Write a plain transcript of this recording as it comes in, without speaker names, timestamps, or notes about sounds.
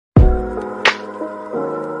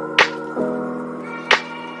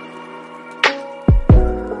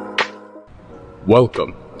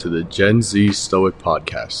Welcome to the Gen Z Stoic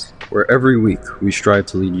Podcast, where every week we strive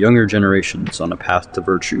to lead younger generations on a path to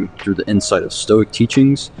virtue through the insight of Stoic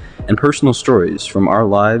teachings and personal stories from our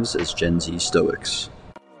lives as Gen Z Stoics.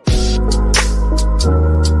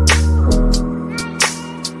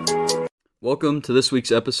 Welcome to this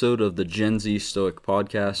week's episode of the Gen Z Stoic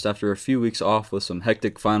Podcast. After a few weeks off with some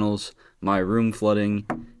hectic finals, my room flooding,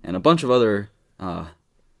 and a bunch of other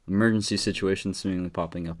emergency situations seemingly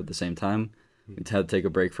popping up at the same time, we had to take a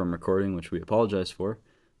break from recording, which we apologize for,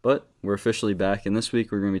 but we're officially back, and this week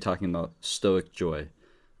we're going to be talking about Stoic joy.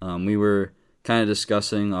 We were kind of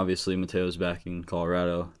discussing, obviously Mateo's back in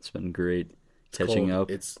Colorado. It's been great catching up.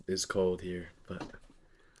 It's cold here,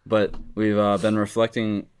 but we've been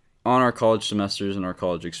reflecting on our college semesters and our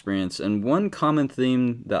college experience, and one common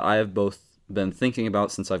theme that I have both been thinking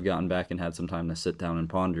about since I've gotten back and had some time to sit down and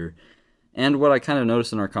ponder, and what I kind of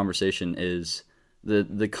noticed in our conversation is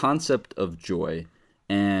the concept of joy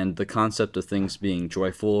and the concept of things being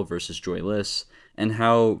joyful versus joyless, and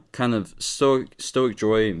how kind of stoic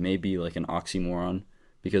joy may be like an oxymoron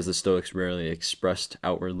because the Stoics rarely expressed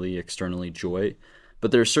outwardly, externally joy,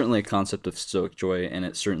 but there's certainly a concept of stoic joy, and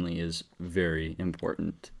it certainly is very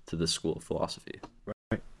important to this school of philosophy.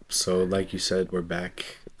 Right. So like you said, we're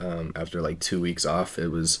back after like 2 weeks off. It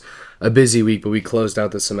was a busy week, but we closed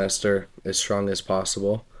out the semester as strong as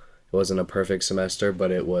possible. It wasn't a perfect semester,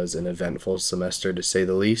 but it was an eventful semester to say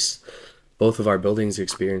the least. Both of our buildings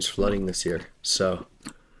experienced flooding this year. So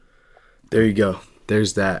there you go.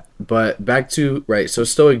 There's that. But back to, so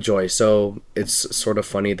Stoic joy. So it's sort of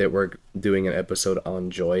funny that we're doing an episode on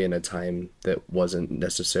joy in a time that wasn't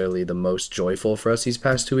necessarily the most joyful for us these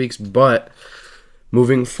past 2 weeks. But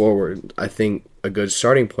moving forward, I think a good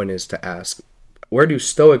starting point is to ask, where do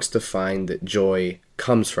Stoics define that joy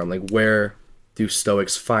comes from? Like, where do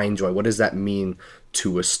Stoics find joy? What does that mean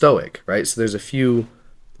to a Stoic, right? So there's a few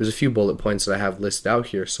bullet points that I have listed out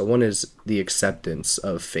here. So one is the acceptance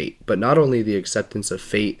of fate, but not only the acceptance of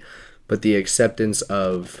fate, but the acceptance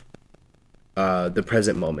of the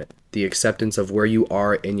present moment, the acceptance of where you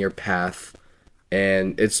are in your path.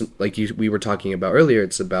 And it's like we were talking about earlier,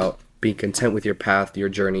 it's about being content with your path, your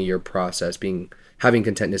journey, your process, having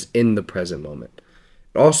contentness in the present moment.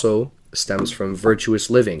 It also stems from virtuous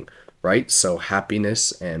living, right? So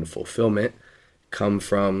happiness and fulfillment come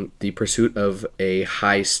from the pursuit of a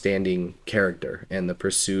high-standing character and the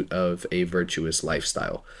pursuit of a virtuous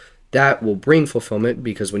lifestyle. That will bring fulfillment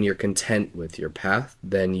because when you're content with your path,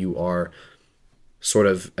 then you are sort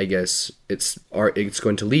of, I guess, it's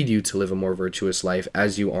going to lead you to live a more virtuous life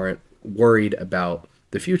as you aren't worried about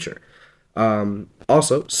the future.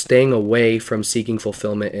 Also, staying away from seeking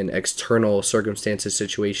fulfillment in external circumstances,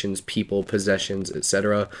 situations, people, possessions,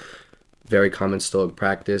 etc. Very common Stoic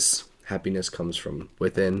practice. Happiness comes from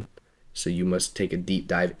within, so you must take a deep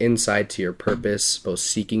dive inside to your purpose, both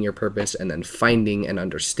seeking your purpose and then finding and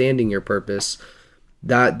understanding your purpose.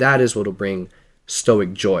 That is what will bring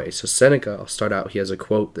Stoic joy. So Seneca, I'll start out, he has a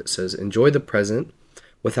quote that says, "Enjoy the present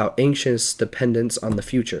without anxious dependence on the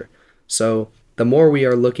future." So the more we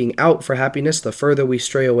are looking out for happiness, the further we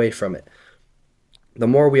stray away from it. The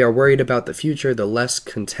more we are worried about the future, the less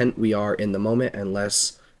content we are in the moment,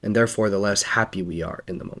 and therefore the less happy we are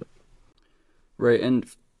in the moment. Right, and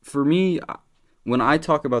for me, when I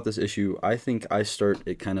talk about this issue, I think I start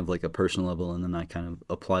at kind of like a personal level, and then I kind of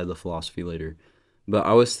apply the philosophy later. But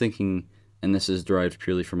I was thinking, and this is derived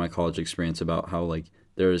purely from my college experience, about how like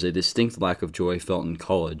there is a distinct lack of joy felt in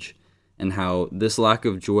college, and how this lack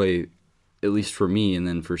of joy, at least for me, and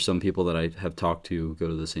then for some people that I have talked to, go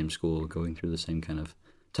to the same school, going through the same kind of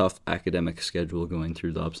tough academic schedule, going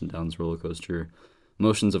through the ups and downs roller coaster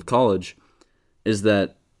motions of college, is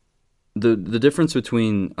that the difference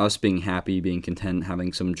between us being happy, being content,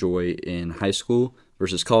 having some joy in high school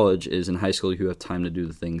versus college is in high school you have time to do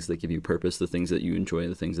the things that give you purpose, the things that you enjoy,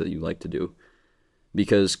 the things that you like to do.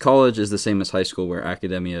 Because college is the same as high school, where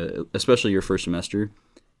academia, especially your first semester,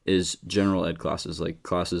 is general ed classes, like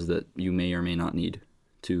classes that you may or may not need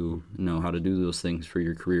to know how to do those things for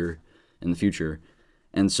your career in the future.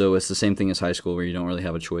 And so it's the same thing as high school, where you don't really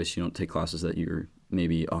have a choice. You don't take classes that you're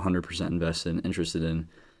maybe 100% invested and interested in.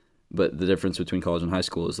 But the difference between college and high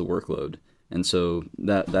school is the workload. And so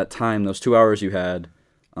that time, those 2 hours you had,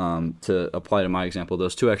 to apply to my example,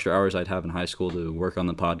 those 2 extra hours I'd have in high school to work on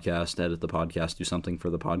the podcast, edit the podcast, do something for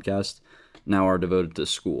the podcast, now are devoted to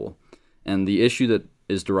school. And the issue that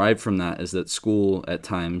is derived from that is that school, at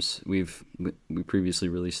times, we previously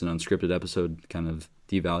released an unscripted episode kind of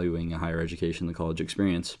devaluing a higher education, the college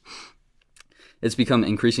experience. It's become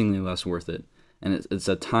increasingly less worth it. And it's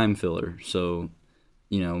a time filler. So,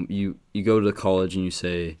 you go to the college and you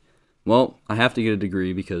say, Well, I have to get a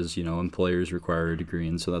degree because, employers require a degree,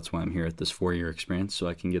 and so that's why I'm here at this 4-year experience, so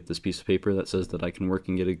I can get this piece of paper that says that I can work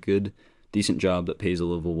and get a good, decent job that pays a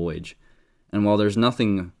livable wage. And while there's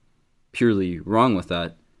nothing purely wrong with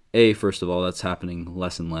that, first of all, that's happening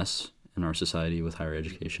less and less in our society with higher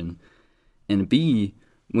education. And B,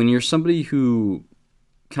 when you're somebody who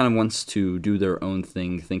kind of wants to do their own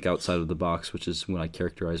thing, think outside of the box, which is what I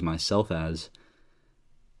characterize myself as,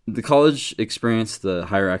 the college experience, the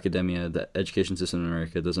higher academia, the education system in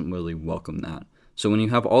America doesn't really welcome that. So when you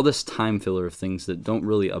have all this time filler of things that don't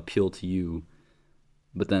really appeal to you,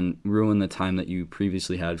 but then ruin the time that you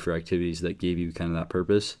previously had for activities that gave you kind of that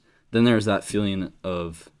purpose, then there's that feeling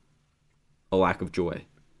of a lack of joy,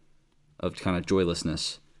 of kind of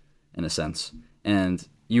joylessness in a sense. And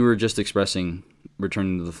you were just expressing,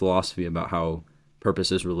 returning to the philosophy about how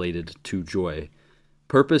purpose is related to joy.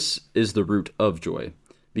 Purpose is the root of joy,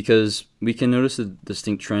 because we can notice a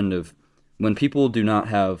distinct trend of when people do not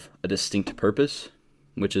have a distinct purpose,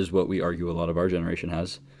 which is what we argue a lot of our generation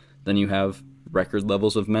has, then you have record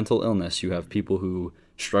levels of mental illness. You have people who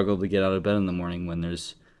struggle to get out of bed in the morning when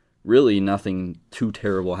there's really nothing too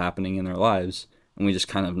terrible happening in their lives, and we just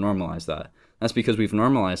kind of normalize that. That's because we've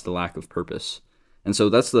normalized the lack of purpose. And so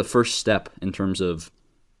that's the first step in terms of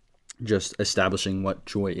just establishing what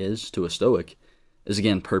joy is to a Stoic, is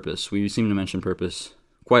again purpose. We seem to mention purpose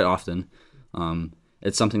quite often.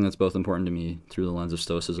 It's something that's both important to me through the lens of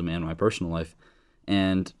Stoicism and my personal life.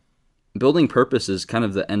 And building purpose is kind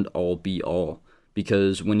of the end-all, be-all,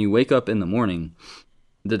 because when you wake up in the morning,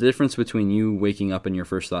 the difference between you waking up and your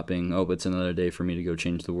first thought being, oh, it's another day for me to go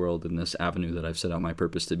change the world in this avenue that I've set out my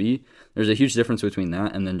purpose to be, there's a huge difference between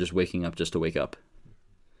that and then just waking up just to wake up.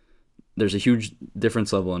 There's a huge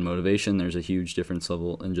difference level in motivation. There's a huge difference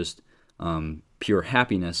level in just pure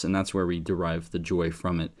happiness, and that's where we derive the joy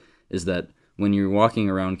from it, is that when you're walking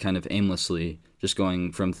around kind of aimlessly, just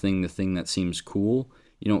going from thing to thing that seems cool,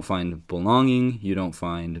 you don't find belonging, you don't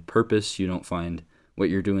find purpose, you don't find what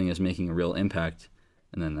you're doing is making a real impact.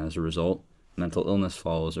 And then as a result, mental illness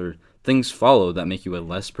follows, or things follow that make you a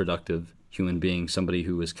less productive human being, somebody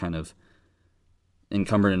who is kind of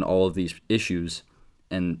encumbered in all of these issues,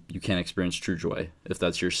 and you can't experience true joy if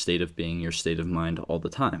that's your state of being, your state of mind all the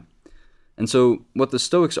time. And so what the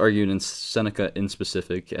Stoics argued, in Seneca in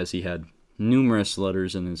specific, as he had numerous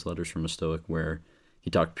letters in his Letters from a Stoic where he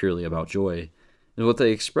talked purely about joy, and what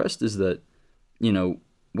they expressed is that,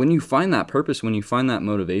 when you find that purpose, when you find that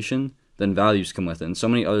motivation, then values come with it, and so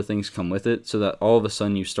many other things come with it, so that all of a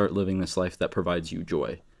sudden you start living this life that provides you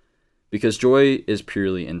joy. Because joy is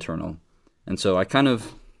purely internal. And so I kind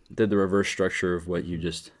of did the reverse structure of what you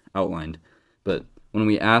just outlined. But when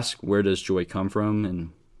we ask where does joy come from,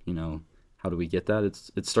 and, how do we get that,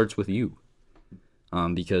 it starts with you.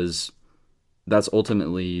 Because that's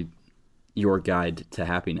ultimately your guide to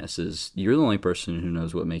happiness. Is you're the only person who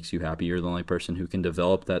knows what makes you happy. You're the only person who can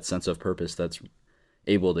develop that sense of purpose that's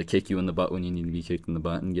able to kick you in the butt when you need to be kicked in the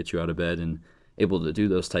butt and get you out of bed, and able to do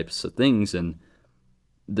those types of things. And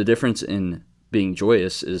the difference in being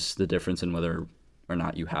joyous is the difference in whether or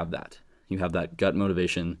not you have that. You have that gut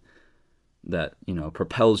motivation that,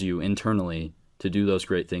 propels you internally to do those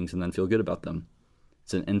great things and then feel good about them.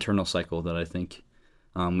 It's an internal cycle that I think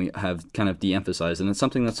we have kind of de-emphasized, and it's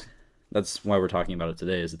something that's why we're talking about it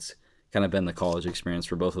today, is it's kind of been the college experience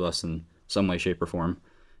for both of us in some way, shape, or form,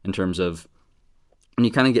 in terms of when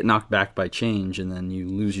you kind of get knocked back by change and then you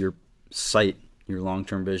lose your sight, your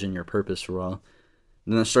long-term vision, your purpose for a while,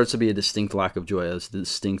 then there starts to be a distinct lack of joy, a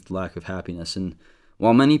distinct lack of happiness. And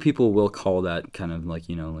while many people will call that kind of like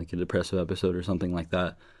a depressive episode or something like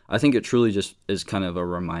that, I think it truly just is kind of a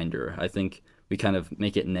reminder. I think we kind of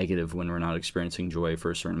make it negative when we're not experiencing joy for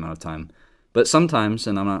a certain amount of time. But sometimes,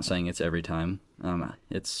 and I'm not saying it's every time,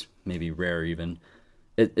 it's maybe rare even,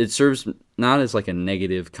 it serves not as like a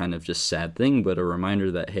negative kind of just sad thing, but a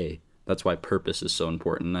reminder that, hey, that's why purpose is so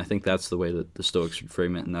important. And I think that's the way that the Stoics would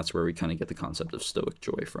frame it, and that's where we kind of get the concept of Stoic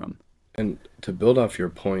joy from. And to build off your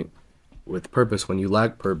point with purpose, when you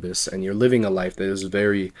lack purpose and you're living a life that is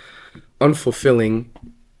very unfulfilling,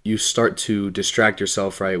 you start to distract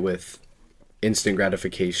yourself, right, with instant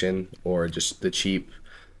gratification or just the cheap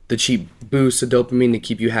boost of dopamine to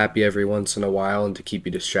keep you happy every once in a while and to keep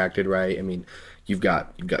you distracted, right? I mean, you've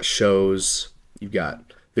got shows, you've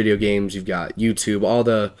got video games, you've got YouTube, all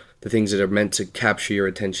the things that are meant to capture your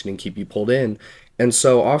attention and keep you pulled in. And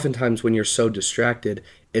so oftentimes when you're so distracted,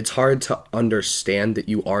 it's hard to understand that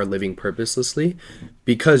you are living purposelessly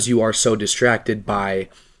because you are so distracted by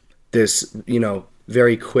this,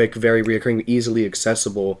 very quick, very reoccurring, easily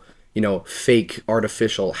accessible, fake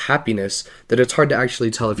artificial happiness, that it's hard to actually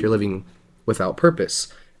tell if you're living without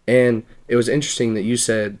purpose. And it was interesting that you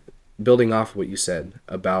said, building off of what you said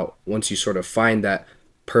about once you sort of find that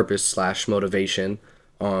purpose slash motivation,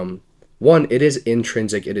 um, one, it is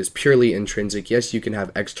intrinsic. It is purely intrinsic. Yes, you can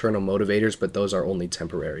have external motivators, but those are only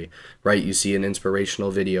temporary, right? You see an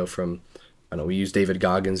inspirational video from, I don't know, we use David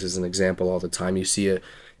Goggins as an example all the time. You see a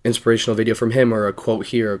inspirational video from him or a quote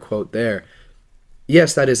here, a quote there.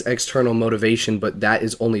 Yes, that is external motivation, but that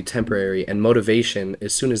is only temporary. And motivation,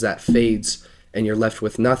 as soon as that fades and you're left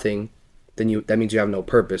with nothing, then that means you have no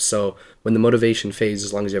purpose. So when the motivation fades,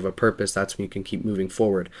 as long as you have a purpose, that's when you can keep moving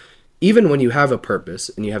forward. Even when you have a purpose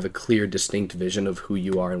and you have a clear, distinct vision of who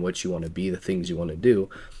you are and what you want to be, the things you want to do,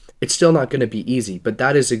 it's still not going to be easy. But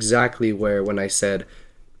that is exactly where, when I said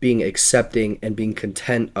being accepting and being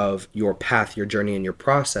content of your path, your journey, and your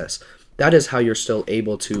process, that is how you're still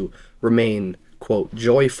able to remain, quote,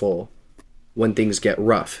 joyful when things get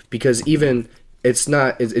rough. Because even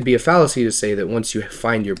it'd be a fallacy to say that once you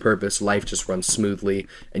find your purpose, life just runs smoothly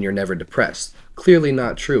and you're never depressed. Clearly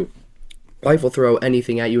not true. Life will throw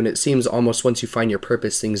anything at you, and it seems almost once you find your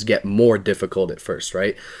purpose, things get more difficult at first,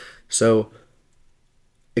 right? So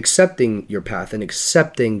accepting your path and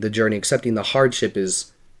accepting the journey, accepting the hardship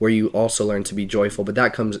is where you also learn to be joyful, but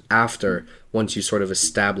that comes after, once you sort of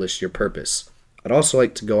establish your purpose. I'd also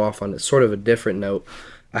like to go off on a sort of a different note.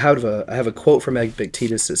 I have a quote from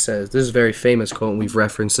Epictetus that says, this is a very famous quote, and we've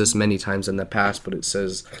referenced this many times in the past, but it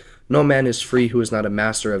says, "No man is free who is not a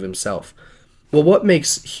master of himself." Well, what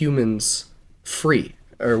makes humans free,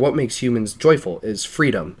 or what makes humans joyful, is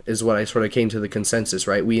freedom, is what I sort of came to the consensus,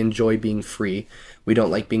 right? We enjoy being free. We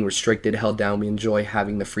don't like being restricted, held down. We enjoy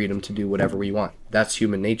having the freedom to do whatever we want. That's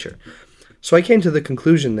human nature. So I came to the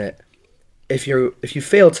conclusion that if you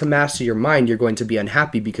fail to master your mind, you're going to be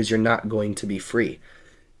unhappy because you're not going to be free.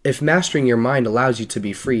 If mastering your mind allows you to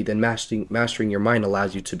be free, then mastering your mind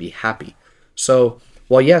allows you to be happy. So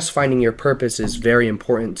while yes, finding your purpose is very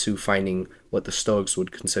important to finding what the Stoics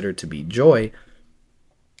would consider to be joy,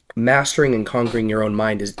 mastering and conquering your own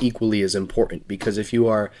mind is equally as important, because if you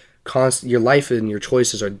are your life and your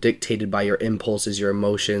choices are dictated by your impulses, your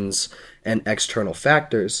emotions, and external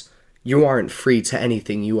factors, you aren't free to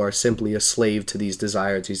anything. You are simply a slave to these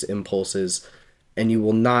desires, these impulses, and you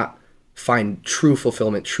will not find true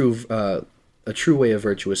fulfillment, a true way of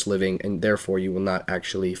virtuous living, and therefore you will not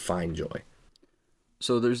actually find joy.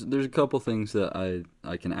 So there's a couple things that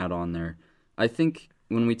I can add on there. I think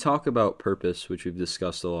when we talk about purpose, which we've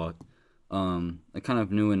discussed a lot, a kind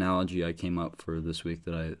of new analogy I came up for this week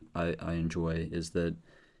that I enjoy is that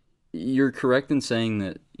you're correct in saying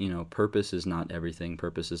that, purpose is not everything.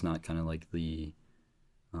 Purpose is not kind of like the,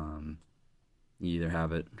 you either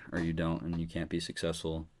have it or you don't, and you can't be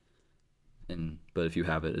successful. But if you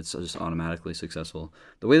have it, it's just automatically successful.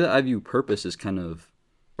 The way that I view purpose is kind of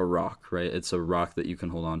a rock, right? It's a rock that you can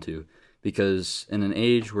hold on to, because in an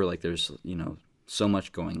age where there's, so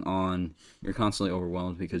much going on, you're constantly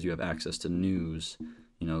overwhelmed because you have access to news,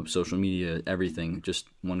 social media, everything, just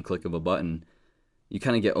one click of a button. You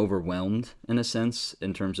kind of get overwhelmed in a sense,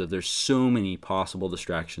 in terms of there's so many possible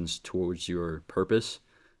distractions towards your purpose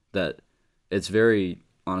that it's very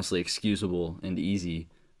honestly excusable and easy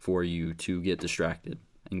for you to get distracted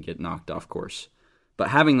and get knocked off course. But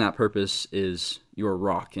having that purpose is your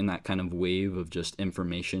rock in that kind of wave of just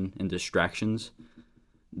information and distractions.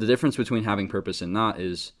 The difference between having purpose and not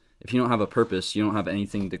is, if you don't have a purpose, you don't have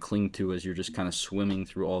anything to cling to as you're just kind of swimming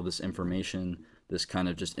through all this information, this kind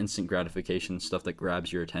of just instant gratification stuff that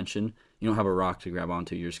grabs your attention. You don't have a rock to grab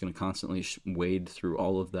onto. You're just going to constantly wade through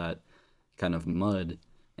all of that kind of mud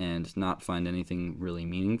and not find anything really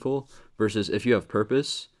meaningful. Versus if you have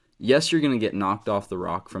purpose, yes, you're going to get knocked off the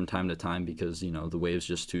rock from time to time because, the wave's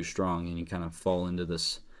just too strong and you kind of fall into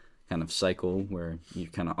this kind of cycle where you're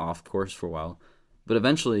kind of off course for a while. But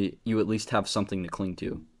eventually, you at least have something to cling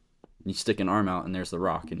to. You stick an arm out and there's the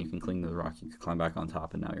rock, and you can cling to the rock. You can climb back on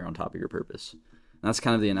top, and now you're on top of your purpose. And that's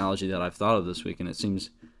kind of the analogy that I've thought of this week, and it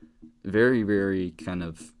seems very, very kind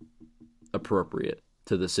of appropriate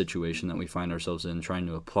to the situation that we find ourselves in, trying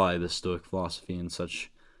to apply this Stoic philosophy in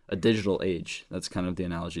such a digital age. That's kind of the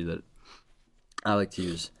analogy that I like to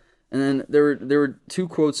use. And then there were two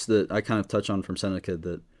quotes that I kind of touch on from Seneca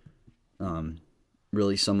that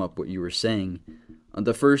really sum up what you were saying.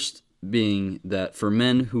 The first being that for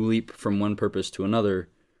men who leap from one purpose to another,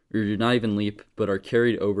 or do not even leap, but are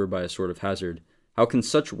carried over by a sort of hazard, how can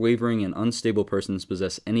such wavering and unstable persons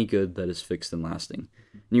possess any good that is fixed and lasting?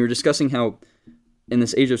 And you were discussing how in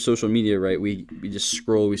this age of social media, right, we just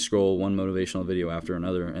scroll one motivational video after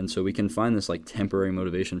another, and so we can find this temporary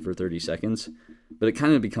motivation for 30 seconds, but it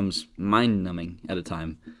kind of becomes mind-numbing at a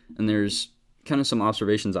time. And there's kind of some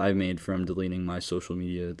observations I've made from deleting my social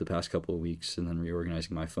media the past couple of weeks and then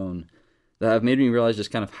reorganizing my phone that have made me realize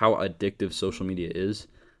just kind of how addictive social media is.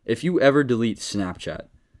 If you ever delete Snapchat,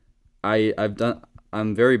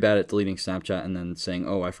 I'm very bad at deleting Snapchat and then saying,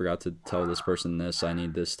 "Oh, I forgot to tell this person this. I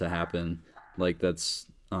need this to happen." Like that's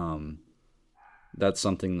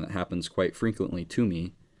something that happens quite frequently to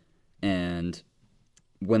me. And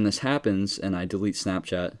when this happens and I delete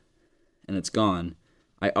Snapchat and it's gone,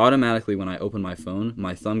 I automatically, when I open my phone,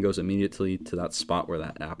 my thumb goes immediately to that spot where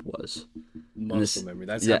that app was. Muscle memory.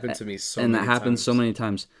 That's happened to me so and many that happens times. so many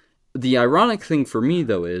times. The ironic thing for me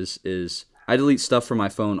though is I delete stuff from my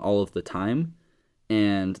phone all of the time,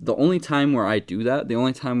 and the only time where I do that, the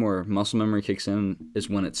only time where muscle memory kicks in is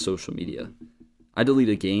when it's social media. I delete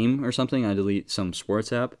a game or something, I delete some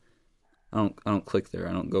sports app, I don't click there,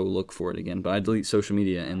 I don't go look for it again, but I delete social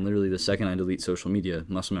media, and literally the second I delete social media,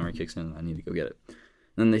 muscle memory kicks in and I need to go get it. And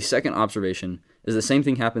then the second observation is the same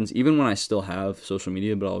thing happens even when I still have social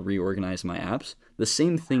media, but I'll reorganize my apps. The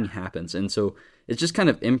same thing happens. And so it's just kind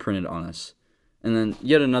of imprinted on us. And then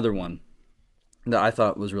yet another one that I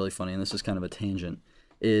thought was really funny, and this is kind of a tangent,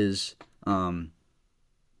 is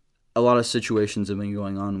a lot of situations have been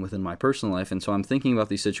going on within my personal life. And so I'm thinking about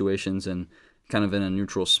these situations and kind of in a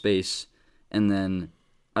neutral space. And then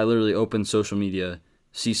I literally open social media,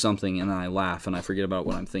 see something, and then I laugh and I forget about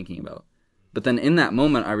what I'm thinking about. But then in that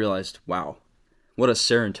moment, I realized, wow, what a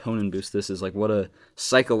serotonin boost this is. Like, what a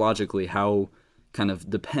psychologically how kind of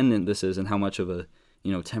dependent this is and how much of a,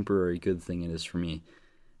 temporary good thing it is for me.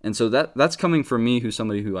 And so that's coming from me, who's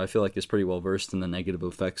somebody who I feel like is pretty well versed in the negative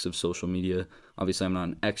effects of social media. Obviously, I'm not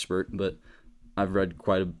an expert, but I've read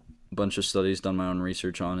quite a bunch of studies, done my own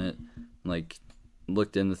research on it, like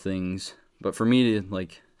looked into things. But for me to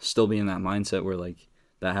like still be in that mindset where like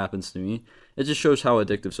that happens to me, it just shows how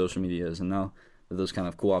addictive social media is. And now those kind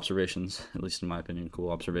of cool observations, at least in my opinion, cool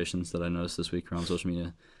observations that I noticed this week around social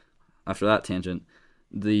media. After that tangent,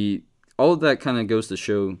 all of that kind of goes to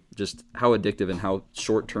show just how addictive and how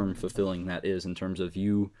short-term fulfilling that is in terms of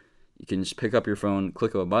you can just pick up your phone,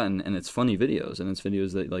 click a button, and it's funny videos. And it's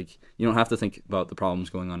videos that, like, you don't have to think about the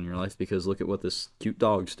problems going on in your life because look at what this cute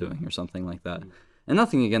dog's doing or something like that. And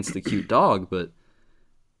nothing against the cute dog, but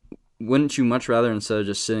wouldn't you much rather, instead of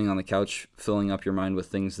just sitting on the couch filling up your mind with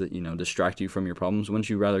things that, distract you from your problems, wouldn't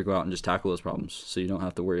you rather go out and just tackle those problems so you don't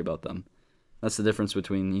have to worry about them? That's the difference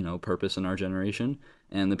between, purpose in our generation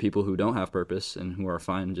and the people who don't have purpose and who are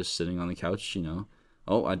fine just sitting on the couch,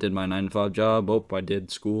 Oh, I did my 9 to 5 job. Oh, I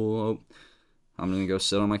did school. Oh, I'm going to go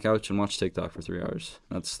sit on my couch and watch TikTok for 3 hours.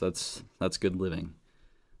 That's good living.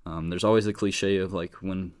 There's always the cliche of, like,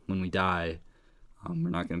 when we die,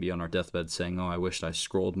 we're not going to be on our deathbed saying, oh, I wished I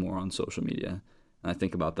scrolled more on social media. And I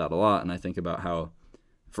think about that a lot, and I think about how,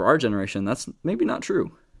 for our generation, that's maybe not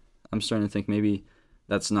true. I'm starting to think maybe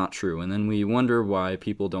that's not true. And then we wonder why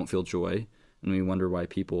people don't feel joy, and we wonder why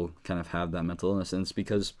people kind of have that mental illness. And it's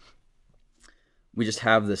because we just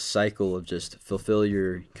have this cycle of just fulfill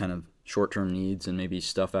your kind of short-term needs and maybe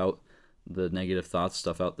stuff out the negative thoughts,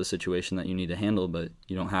 stuff out the situation that you need to handle, but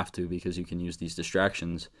you don't have to because you can use these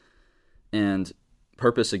distractions. And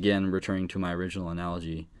purpose, again, returning to my original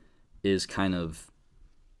analogy, is kind of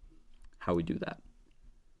how we do that.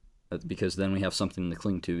 Because then we have something to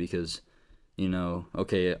cling to because,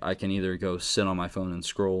 okay, I can either go sit on my phone and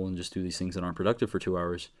scroll and just do these things that aren't productive for 2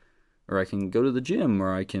 hours, or I can go to the gym,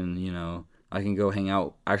 or I can, I can go hang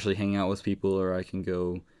out with people, or I can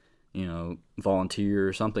go, volunteer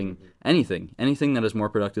or something, anything that is more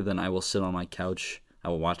productive than I will sit on my couch, I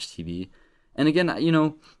will watch TV. And again,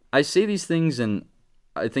 I say these things, and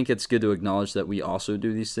I think it's good to acknowledge that we also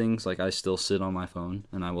do these things. Like, I still sit on my phone,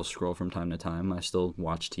 and I will scroll from time to time. I still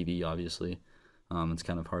watch TV, obviously. It's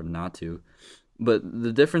kind of hard not to. But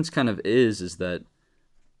the difference kind of is that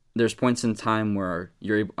there's points in time where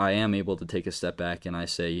I am able to take a step back, and I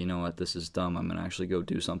say, you know what, this is dumb. I'm going to actually go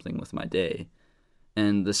do something with my day.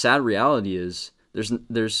 And the sad reality is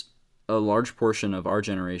there's a large portion of our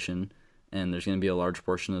generation, and there's going to be a large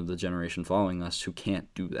portion of the generation following us who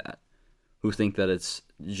can't do that, who think that it's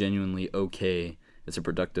genuinely okay, it's a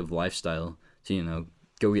productive lifestyle to,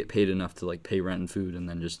 go get paid enough to, like, pay rent and food and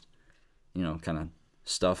then just, kind of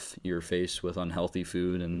stuff your face with unhealthy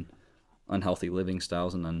food and unhealthy living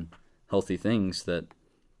styles and unhealthy things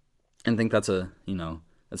and think that's a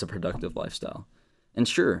productive lifestyle. And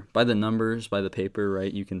sure, by the numbers, by the paper,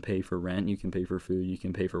 right, you can pay for rent, you can pay for food, you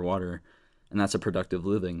can pay for water, and that's a productive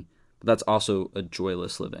living. But that's also a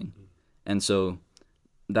joyless living. And so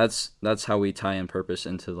that's how we tie in purpose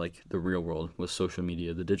into, like, the real world with social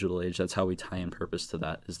media, the digital age. That's how we tie in purpose to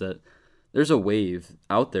that, is that there's a wave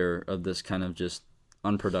out there of this kind of just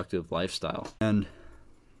unproductive lifestyle. And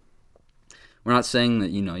we're not saying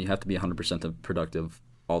that, you have to be 100% productive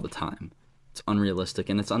all the time. It's unrealistic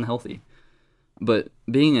and it's unhealthy. But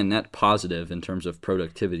being a net positive in terms of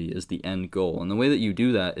productivity is the end goal. And the way that you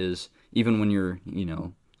do that is even when you're,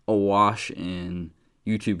 awash in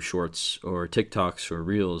YouTube shorts or TikToks or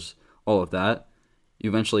Reels, all of that, you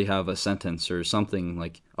eventually have a sentence or something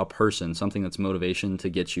like a person, something that's motivation to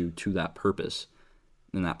get you to that purpose.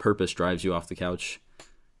 And that purpose drives you off the couch,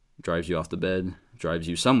 drives you off the bed, drives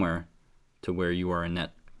you somewhere to where you are a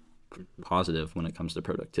net positive when it comes to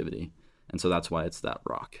productivity. And so that's why it's that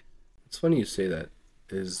rock. It's funny you say that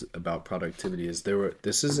is about productivity.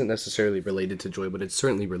 This isn't necessarily related to joy, but it's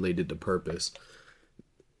certainly related to purpose.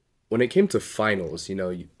 When it came to finals,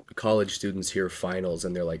 college students hear finals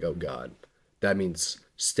and they're like, oh God, that means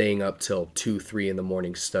staying up till 2, 3 in the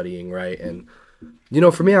morning studying, right? And,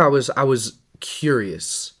 for me, I was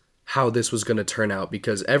curious how this was going to turn out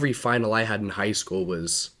because every final I had in high school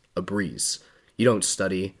was a breeze. You don't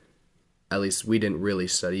study. At least we didn't really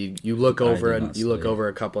study. You look over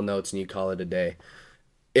a couple notes and you call it a day,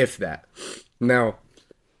 if that. Now,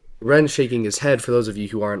 Ren's shaking his head for those of you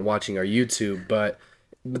who aren't watching our YouTube, but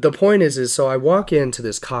the point is so I walk into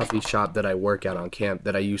this coffee shop that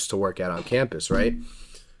I used to work at on campus, right?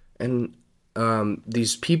 And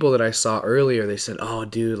these people that I saw earlier, they said, oh,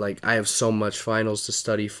 dude, like I have so much finals to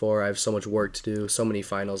study for. I have so much work to do, so many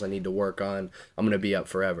finals I need to work on. I'm going to be up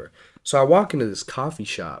forever. So I walk into this coffee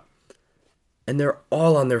shop and they're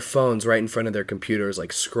all on their phones right in front of their computers,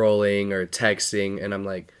 like scrolling or texting. And I'm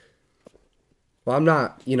like, well, I'm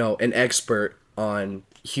not, an expert on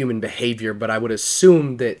human behavior, but I would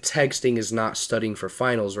assume that texting is not studying for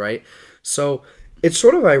finals, right? So it's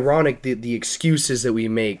sort of ironic the excuses that we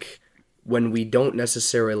make when we don't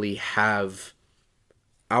necessarily have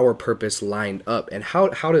our purpose lined up. And how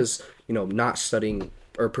does, not studying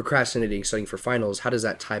or procrastinating studying for finals, how does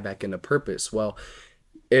that tie back into purpose? Well,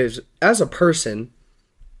 as a person,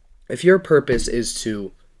 if your purpose is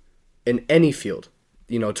to, in any field,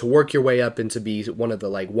 to work your way up and to be one of the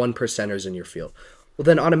like 1%ers in your field, well,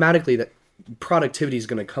 then automatically that productivity is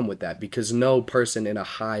going to come with that because no person in a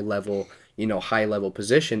high level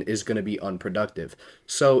position is going to be unproductive.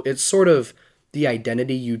 So it's sort of the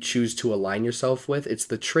identity you choose to align yourself with. It's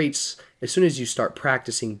the traits. As soon as you start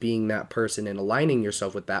practicing being that person and aligning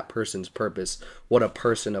yourself with that person's purpose, what a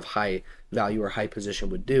person of high value or high position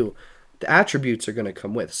would do, the attributes are going to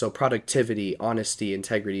come with. So productivity, honesty,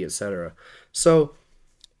 integrity, etc. So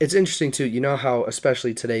it's interesting too, how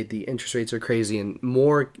especially today the interest rates are crazy and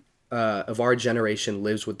more of our generation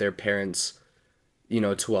lives with their parents,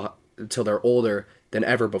 till they're older than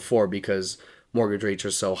ever before because mortgage rates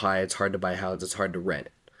are so high, it's hard to buy a house, it's hard to rent.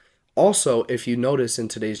 Also, if you notice in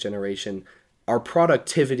today's generation, our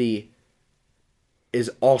productivity is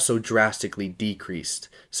also drastically decreased.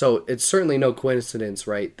 So it's certainly no coincidence,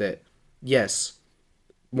 right, that yes,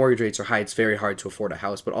 mortgage rates are high, it's very hard to afford a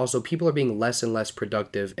house, but also people are being less and less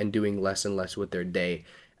productive and doing less and less with their day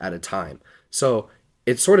at a time. So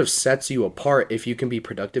it sort of sets you apart if you can be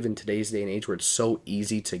productive in today's day and age where it's so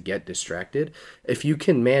easy to get distracted. If you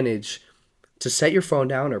can manage to set your phone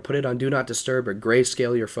down or put it on do not disturb or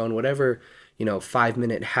grayscale your phone, whatever,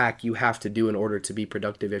 5-minute hack you have to do in order to be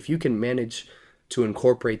productive. If you can manage to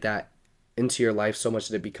incorporate that into your life so much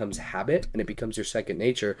that it becomes habit and it becomes your second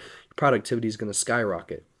nature, productivity is going to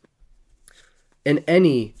skyrocket. In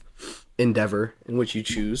any endeavor in which you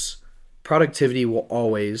choose, productivity will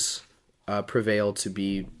always prevail to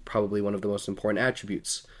be probably one of the most important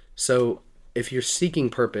attributes. So if you're seeking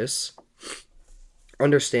purpose,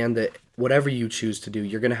 understand that whatever you choose to do,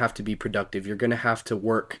 you're going to have to be productive. You're going to have to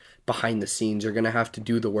work behind the scenes. You're going to have to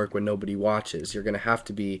do the work when nobody watches. You're going to have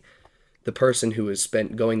to be the person who is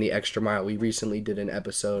spent going the extra mile. We recently did an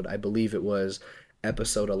episode, I believe it was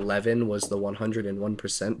episode 11, was the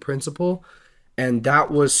 101% principle. And that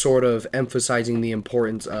was sort of emphasizing the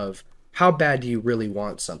importance of how bad do you really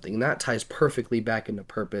want something? And that ties perfectly back into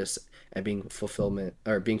purpose and being fulfilled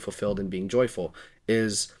and being joyful.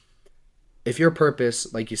 Is if your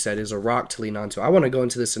purpose, like you said, is a rock to lean onto. I want to go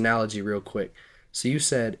into this analogy real quick. So you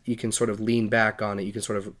said you can sort of lean back on it. You can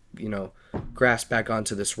sort of, grasp back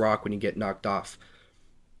onto this rock when you get knocked off.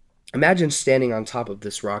 Imagine standing on top of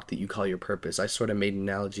this rock that you call your purpose. I sort of made an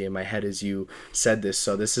analogy in my head as you said this,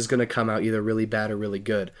 so this is going to come out either really bad or really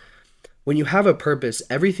good. When you have a purpose,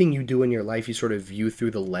 everything you do in your life, you sort of view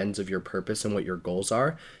through the lens of your purpose and what your goals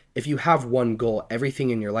are. If you have one goal,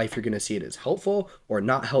 everything in your life, you're going to see it as helpful or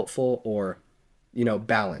not helpful or,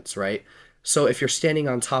 balance, right? So if you're standing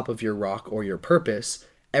on top of your rock or your purpose,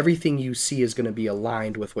 everything you see is going to be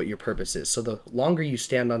aligned with what your purpose is. So the longer you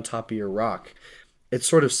stand on top of your rock, it's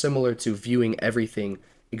sort of similar to viewing everything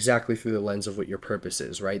exactly through the lens of what your purpose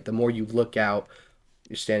is, right? The more you look out,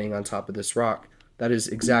 you're standing on top of this rock, that is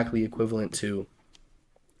exactly equivalent to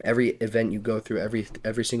every event you go through,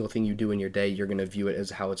 every single thing you do in your day, you're going to view it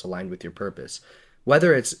as how it's aligned with your purpose.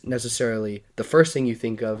 Whether it's necessarily the first thing you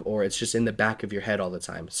think of or it's just in the back of your head all the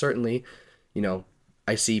time. Certainly, you know,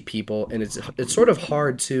 I see people, and it's sort of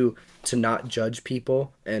hard to not judge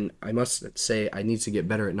people, and I must say I need to get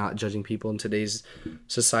better at not judging people in today's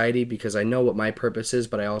society, because I know what my purpose is,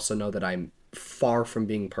 but I also know that I'm far from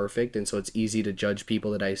being perfect, and so it's easy to judge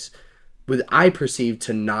people that I perceive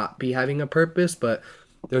to not be having a purpose. But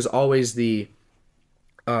there's always the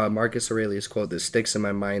Marcus Aurelius quote that sticks in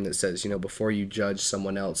my mind that says, before you judge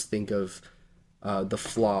someone else, think of the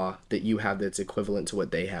flaw that you have that's equivalent to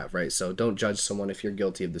what they have, right? So don't judge someone if you're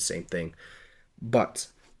guilty of the same thing. But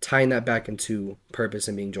tying that back into purpose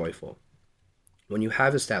and being joyful, when you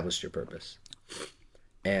have established your purpose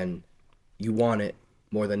and you want it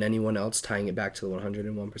more than anyone else, tying it back to the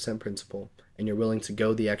 101% principle, and you're willing to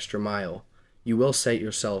go the extra mile, you will set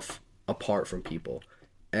yourself apart from people.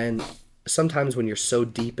 And sometimes when you're so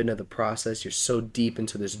deep into the process, you're so deep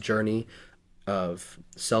into this journey of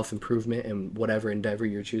self-improvement and whatever endeavor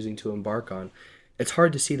you're choosing to embark on, it's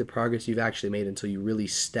hard to see the progress you've actually made until you really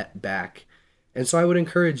step back. And so I would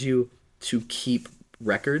encourage you to keep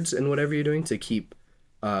records in whatever you're doing, to keep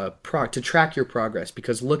to track your progress,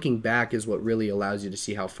 because looking back is what really allows you to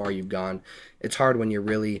see how far you've gone. It's hard when you're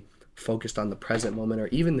really focused on the present moment or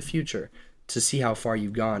even the future to see how far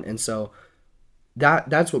you've gone. And so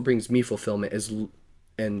that's what brings me fulfillment,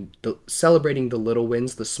 celebrating the little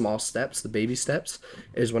wins, the small steps, the baby steps,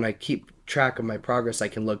 is when I keep track of my progress. I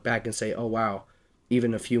can look back and say, oh wow,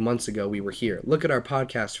 even a few months ago we were here. Look at our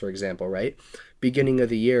podcast, for example, right? Beginning of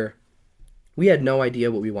the year, we had no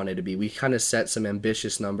idea what we wanted to be. We kind of set some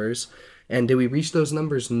ambitious numbers, and did we reach those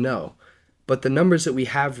numbers? No. But the numbers that we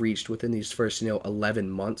have reached within these first 11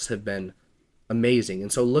 months have been amazing.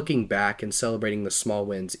 And so looking back and celebrating the small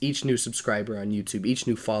wins, each new subscriber on YouTube, each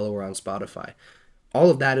new follower on Spotify, all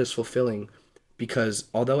of that is fulfilling, because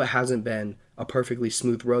although it hasn't been a perfectly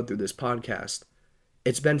smooth road through this podcast,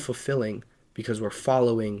 it's been fulfilling because we're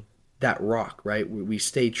following that rock, right? We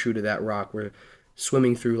stay true to that rock. We're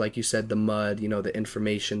swimming through, like you said, the mud, the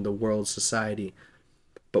information, the world, society,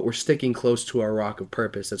 but we're sticking close to our rock of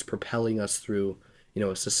purpose that's propelling us through,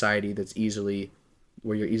 a society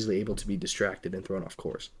where you're easily able to be distracted and thrown off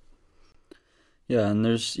course. Yeah, and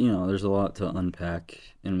there's a lot to unpack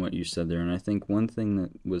in what you said there, and I think one thing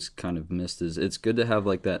that was kind of missed is it's good to have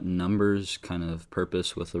like that numbers kind of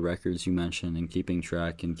purpose with the records you mentioned and keeping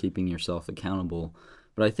track and keeping yourself accountable.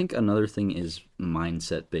 But I think another thing is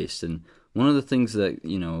mindset based, and one of the things that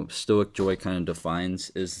Stoic joy kind of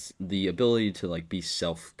defines is the ability to like be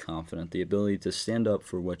self-confident, the ability to stand up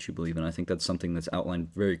for what you believe in. I think that's something that's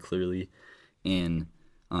outlined very clearly in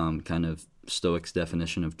kind of Stoic's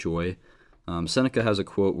definition of joy. Seneca has a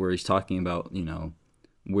quote where he's talking about,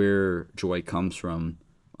 where joy comes from,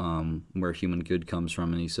 where human good comes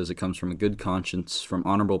from. And he says it comes from a good conscience, from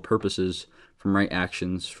honorable purposes, from right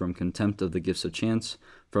actions, from contempt of the gifts of chance,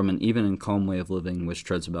 from an even and calm way of living which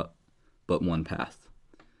treads about but one path.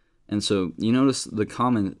 And so you notice the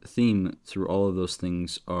common theme through all of those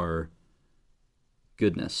things are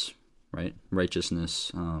goodness, right?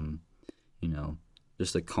 Righteousness,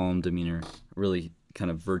 just a calm demeanor, really kind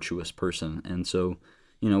of virtuous person. And so,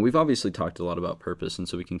 we've obviously talked a lot about purpose, and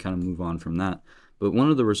so we can kind of move on from that. But one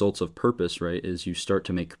of the results of purpose, right, is you start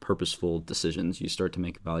to make purposeful decisions. You start to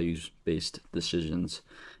make values-based decisions.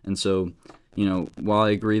 And so, while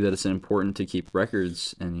I agree that it's important to keep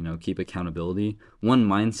records and, keep accountability, one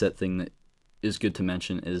mindset thing that is good to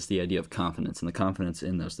mention is the idea of confidence and the confidence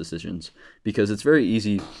in those decisions. Because it's very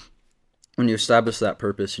easy when you establish that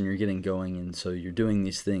purpose and you're getting going, and so you're doing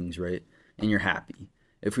these things, right, and you're happy.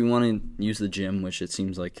 If we want to use the gym, which it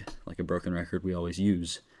seems like a broken record we always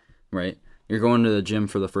use, right, you're going to the gym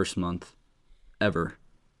for the first month ever,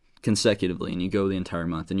 consecutively, and you go the entire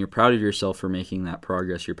month, and you're proud of yourself for making that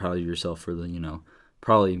progress. You're proud of yourself for the,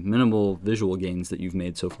 probably minimal visual gains that you've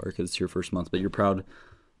made so far because it's your first month, but you're proud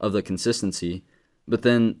of the consistency. But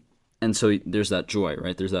then, and so there's that joy,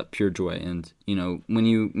 right? There's that pure joy. And, when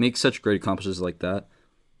you make such great accomplishments like that,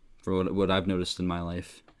 for what I've noticed in my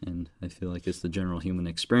life, and I feel like it's the general human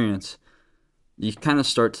experience, you kind of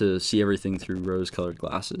start to see everything through rose-colored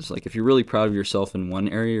glasses. Like if you're really proud of yourself in one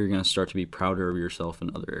area, you're going to start to be prouder of yourself in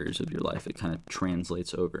other areas of your life. It kind of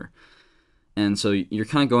translates over. And so you're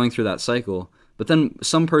kind of going through that cycle, but then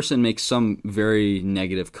some person makes some very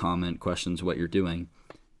negative comment, questions what you're doing,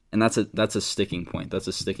 and that's a sticking point. That's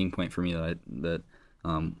a sticking point for me that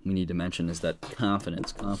we need to mention is that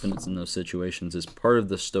confidence in those situations is part of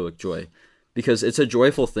the Stoic joy, because it's a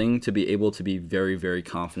joyful thing to be able to be very, very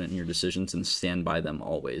confident in your decisions and stand by them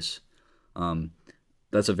always.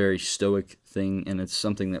 That's a very Stoic thing, and it's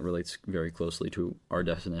something that relates very closely to our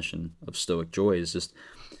definition of Stoic joy. Is just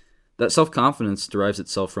that self-confidence derives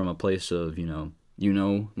itself from a place of, you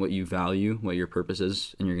know what you value, what your purpose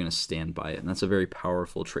is, and you're going to stand by it. And that's a very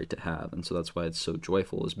powerful trait to have. And so that's why it's so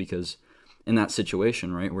joyful, is because in that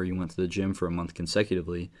situation, right, where you went to the gym for a month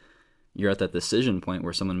consecutively, you're at that decision point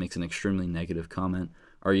where someone makes an extremely negative comment.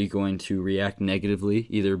 Are you going to react negatively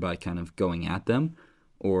either by kind of going at them,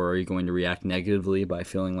 or are you going to react negatively by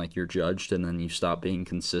feeling like you're judged and then you stop being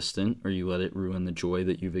consistent, or you let it ruin the joy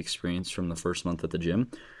that you've experienced from the first month at the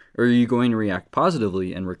gym? Or are you going to react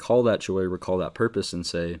positively and recall that joy, recall that purpose, and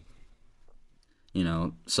say,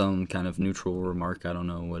 some kind of neutral remark, I don't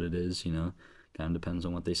know what it is, kind of depends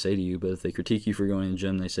on what they say to you, but if they critique you for going to the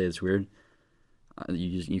gym, they say it's weird,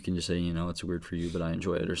 you can just say, it's weird for you, but I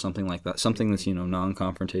enjoy it, or something like that, something that's,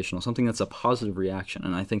 non-confrontational, something that's a positive reaction.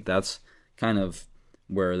 And I think that's kind of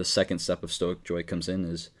where the second step of Stoic joy comes in,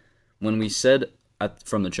 is when we said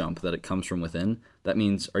from the jump that it comes from within, that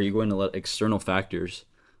means, are you going to let external factors,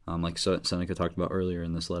 like Seneca talked about earlier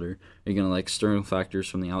in this letter, are you going to let external factors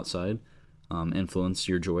from the outside influence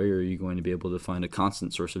your joy, or are you going to be able to find a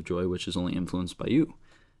constant source of joy which is only influenced by you?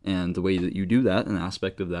 And the way that you do that, an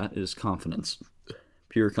aspect of that, is confidence.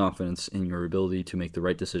 Pure confidence in your ability to make the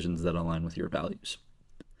right decisions that align with your values.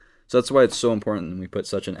 So that's why it's so important, and we put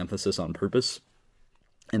such an emphasis on purpose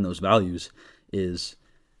and those values. It's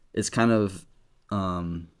kind of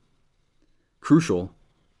crucial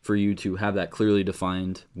for you to have that clearly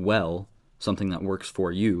defined something that works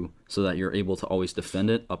for you, so that you're able to always defend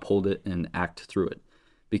it, uphold it, and act through it.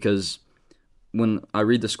 Because when I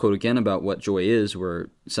read this quote again about what joy is, where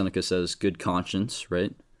Seneca says, good conscience,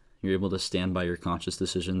 right? You're able to stand by your conscious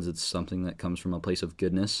decisions. It's something that comes from a place of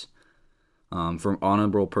goodness, from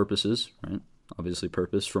honorable purposes, right? Obviously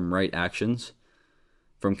purpose, from right actions,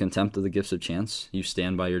 from contempt of the gifts of chance. You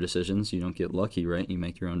stand by your decisions. You don't get lucky, right? You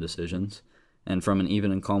make your own decisions. And from an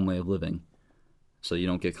even and calm way of living. So you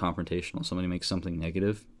don't get confrontational. Somebody makes something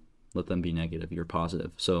negative, let them be negative. You're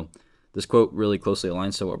positive. So this quote really closely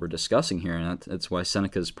aligns to what we're discussing here, and that's why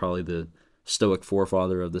Seneca is probably the Stoic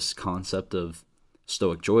forefather of this concept of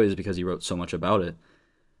Stoic joy, is because he wrote so much about it.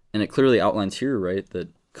 And it clearly outlines here, right, that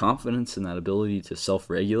confidence and that ability to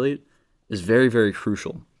self-regulate is very, very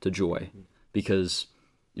crucial to joy, because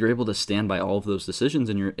you're able to stand by all of those decisions,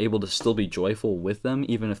 and you're able to still be joyful with them,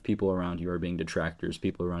 even if people around you are being detractors,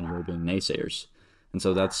 people around you are being naysayers. And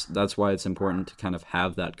so that's why it's important to kind of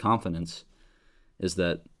have that confidence, is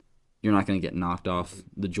that you're not going to get knocked off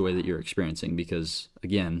the joy that you're experiencing, because,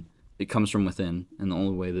 again, it comes from within, and the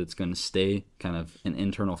only way that it's going to stay kind of an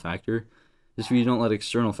internal factor is if you don't let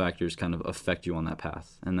external factors kind of affect you on that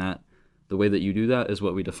path. And that the way that you do that is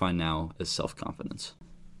what we define now as self-confidence.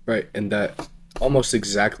 Right, and that almost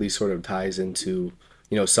exactly sort of ties into,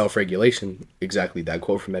 self-regulation. Exactly, that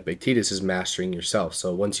quote from Epictetus is mastering yourself.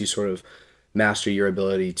 So once you sort of master your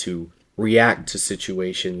ability to react to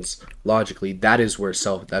situations logically, that's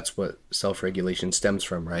what self-regulation stems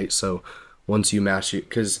from, right? So once you master,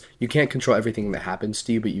 because you can't control everything that happens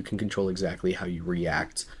to you, but you can control exactly how you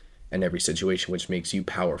react in every situation, which makes you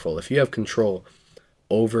powerful. If you have control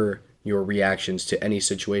over your reactions to any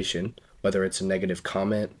situation, whether it's a negative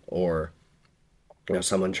comment or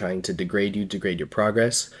someone trying to degrade your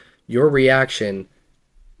progress, your reaction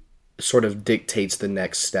sort of dictates the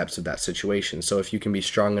next steps of that situation. So if you can be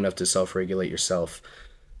strong enough to self-regulate yourself,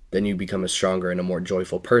 then you become a stronger and a more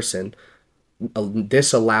joyful person,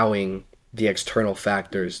 disallowing the external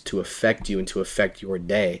factors to affect you and to affect your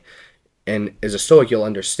day. And as a Stoic, you'll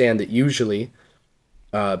understand that usually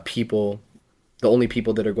the only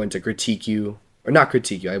people that are going to critique you, or not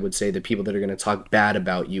critique you, I would say the people that are going to talk bad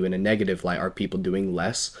about you in a negative light are people doing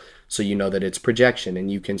less. So you know that it's projection, and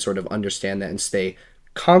you can sort of understand that and stay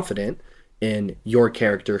confident in your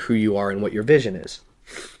character, who you are, and what your vision is.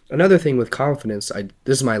 Another thing with confidence,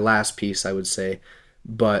 this is my last piece, I would say,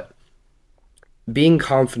 but being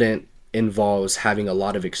confident involves having a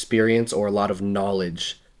lot of experience or a lot of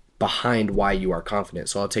knowledge behind why you are confident.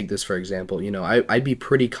 So I'll take this for example. I'd be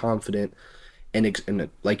pretty confident in,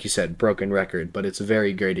 like you said, broken record, but it's a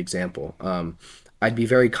very great example. I'd be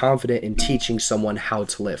very confident in teaching someone how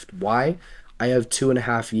to lift. Why? I have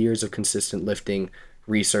 2.5 years of consistent lifting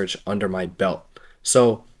research under my belt.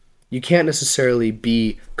 So you can't necessarily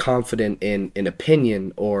be confident in an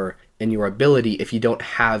opinion or in your ability if you don't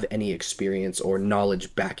have any experience or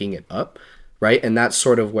knowledge backing it up, right? And that's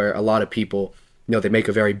sort of where a lot of people they make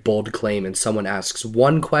a very bold claim and someone asks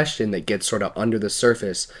one question that gets sort of under the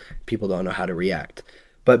surface, people don't know how to react.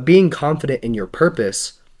 But being confident in your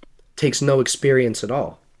purpose takes no experience at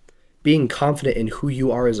all. Being confident in who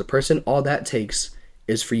you are as a person, all that takes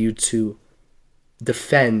is for you to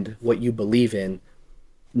defend what you believe in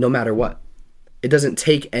no matter what. It doesn't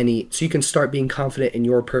take any, so you can start being confident in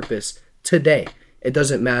your purpose today. It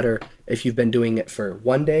doesn't matter if you've been doing it for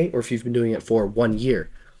one day or if you've been doing it for 1 year.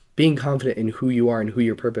 Being confident in who you are and who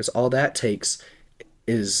your purpose, all that takes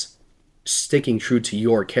is sticking true to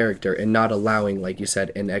your character and not allowing, like you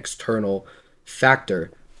said, an external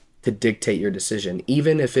factor to dictate your decision.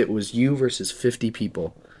 Even if it was you versus 50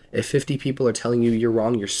 people. If 50 people are telling you you're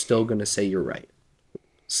wrong, you're still going to say you're right.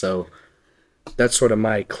 So that's sort of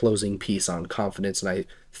my closing piece on confidence, and I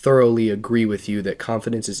thoroughly agree with you that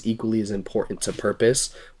confidence is equally as important to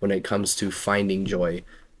purpose when it comes to finding joy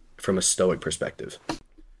from a Stoic perspective.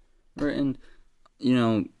 Right, and,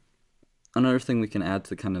 another thing we can add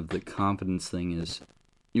to kind of the confidence thing is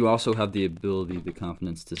you also have the ability, the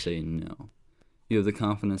confidence to say no. You have the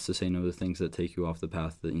confidence to say no to things that take you off the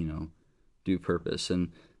path that, do purpose.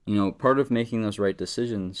 And, part of making those right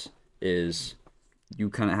decisions is you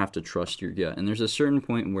kind of have to trust your gut. And there's a certain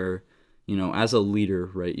point where, as a leader,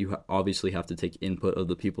 right, you obviously have to take input of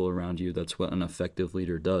the people around you. That's what an effective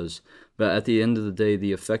leader does. But at the end of the day,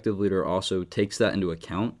 the effective leader also takes that into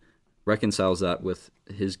account, reconciles that with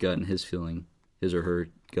his gut and his feeling, his or her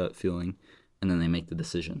gut feeling, and then they make the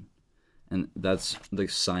decision. And that's the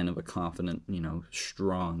sign of a confident,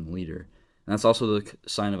 strong leader. And that's also the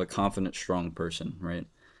sign of a confident, strong person, right?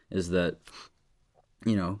 Is that,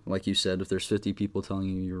 like you said, if there's 50 people telling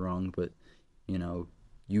you you're wrong, but, in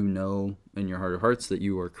your heart of hearts that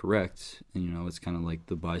you are correct, and, it's kind of like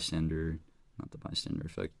the bystander, not the bystander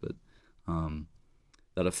effect, but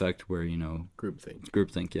that effect where,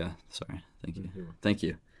 Groupthink, yeah. Sorry. Thank you. Mm-hmm. Thank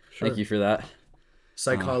you. Sure. Thank you for that.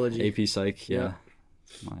 Psychology. AP Psych, yeah.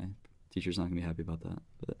 My teacher's not going to be happy about that.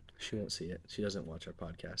 But she won't see it. She doesn't watch our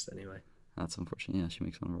podcast anyway. That's unfortunate. Yeah, she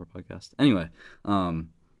makes fun of our podcast. Anyway, we're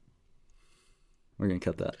going to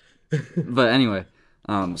cut that. But anyway,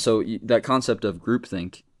 so that concept of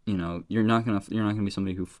groupthink, you're not going to be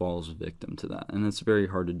somebody who falls victim to that. And it's very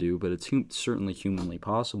hard to do, but it's certainly humanly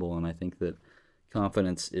possible. And I think that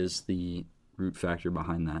confidence is the root factor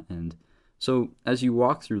behind that. And so as you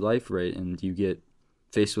walk through life, right, and you get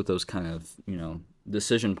faced with those kind of,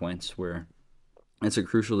 decision points where it's a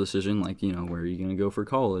crucial decision, like, where are you going to go for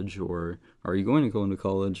college, or are you going to go into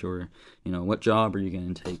college, or, what job are you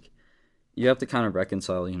going to take? You have to kind of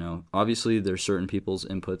reconcile, obviously there's certain people's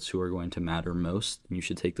inputs who are going to matter most, and you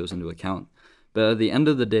should take those into account. But at the end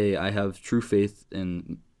of the day, I have true faith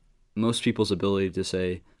in most people's ability to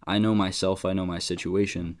say, I know myself, I know my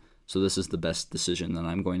situation, so this is the best decision that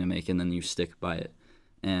I'm going to make, and then you stick by it.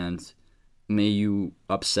 And may you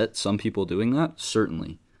upset some people doing that?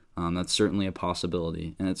 Certainly. That's certainly a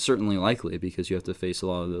possibility, and it's certainly likely because you have to face a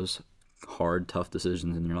lot of those hard, tough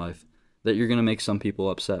decisions in your life that you're going to make some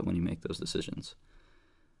people upset when you make those decisions.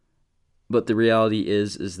 But the reality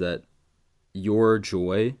is that your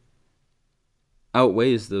joy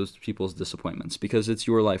outweighs those people's disappointments because it's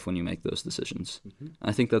your life when you make those decisions. Mm-hmm.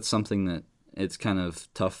 I think that's something that it's kind of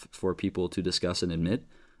tough for people to discuss and admit,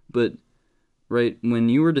 but right, when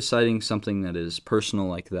you are deciding something that is personal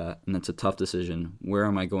like that, and it's a tough decision, where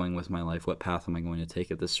am I going with my life? What path am I going to take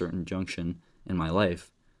at this certain junction in my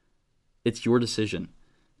life? It's your decision,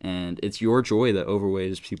 and it's your joy that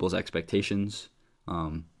overweighs people's expectations,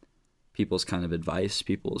 people's kind of advice,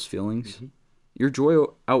 people's feelings. Mm-hmm. Your joy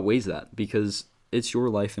outweighs that because it's your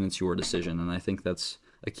life and it's your decision, and I think that's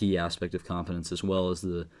a key aspect of confidence, as well as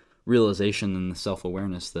the realization and the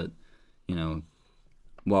self-awareness that,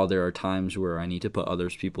 while there are times where I need to put other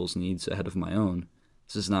people's needs ahead of my own,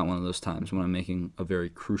 this is not one of those times when I'm making a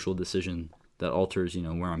very crucial decision that alters,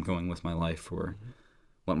 where I'm going with my life or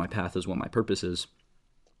what my path is, what my purpose is.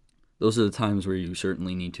 Those are the times where you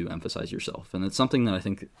certainly need to emphasize yourself. And it's something that I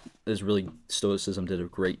think is really Stoicism did a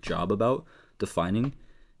great job about defining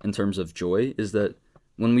in terms of joy, is that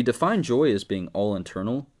when we define joy as being all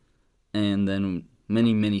internal, and then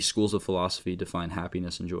many, many schools of philosophy define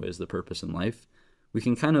happiness and joy as the purpose in life, we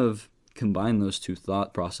can kind of combine those two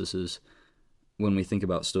thought processes when we think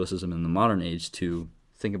about Stoicism in the modern age to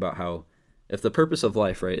think about how if the purpose of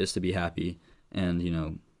life, right, is to be happy, and,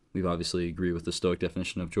 we've obviously agree with the Stoic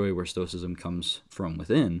definition of joy where Stoicism comes from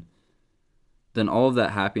within, then all of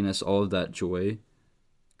that happiness, all of that joy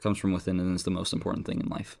comes from within and is the most important thing in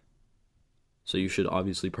life. So you should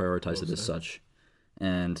obviously prioritize it as such.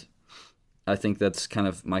 And I think that's kind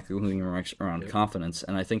of my concluding remarks around confidence.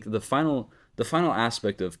 And I think the final the final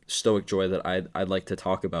aspect of Stoic joy that I'd like to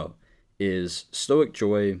talk about is Stoic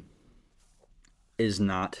joy is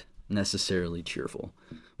not necessarily cheerful.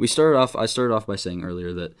 I started off by saying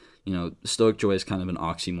earlier that, Stoic joy is kind of an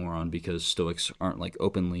oxymoron because Stoics aren't like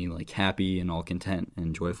openly like happy and all content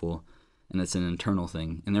and joyful, and it's an internal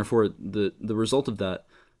thing. And therefore the result of that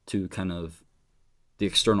to kind of the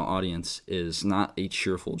external audience is not a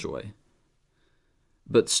cheerful joy.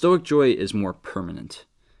 But Stoic joy is more permanent,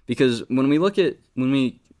 because when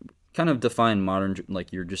we kind of define modern,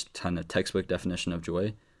 like your just kind of textbook definition of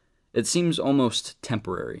joy, it seems almost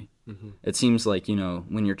temporary. Mm-hmm. It seems like,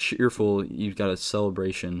 when you're cheerful, you've got a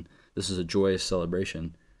celebration. This is a joyous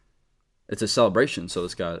celebration. It's a celebration, so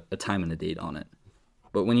it's got a time and a date on it.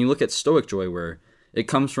 But when you look at Stoic joy, where it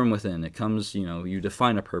comes from within, it comes, you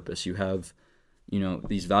define a purpose. You have,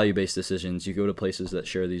 these value-based decisions. You go to places that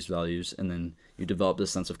share these values, and then you develop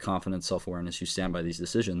this sense of confidence, self-awareness. You stand by these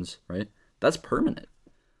decisions, right? That's permanent.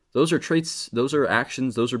 Those are traits, those are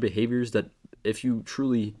actions, those are behaviors that if you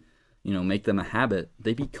truly, make them a habit,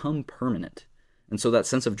 they become permanent. And so that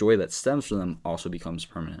sense of joy that stems from them also becomes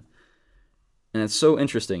permanent. And it's so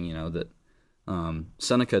interesting, that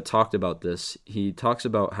Seneca talked about this. He talks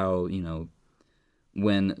about how,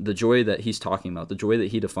 when the joy that he's talking about, the joy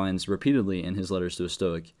that he defines repeatedly in his letters to a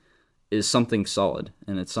Stoic, is something solid,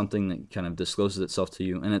 and it's something that kind of discloses itself to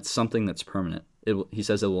you, and it's something that's permanent. He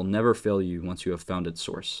says it will never fail you once you have found its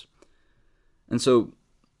source. And so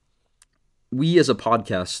we as a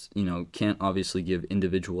podcast, can't obviously give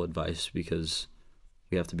individual advice because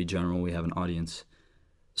we have to be general. We have an audience.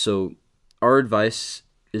 So our advice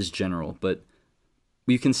is general, but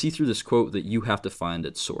you can see through this quote that you have to find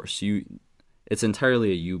its source. It's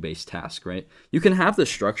entirely a you-based task, right? You can have the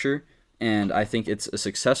structure, and I think it's a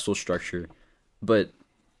successful structure, but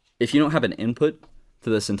if you don't have an input to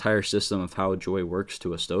this entire system of how joy works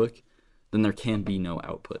to a Stoic, then there can be no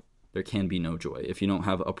output. There can be no joy. If you don't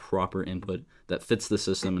have a proper input that fits the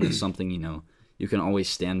system and is something you can always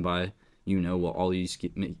stand by, will always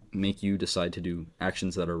make you decide to do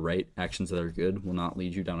actions that are right, actions that are good, will not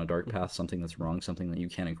lead you down a dark path, something that's wrong, something that you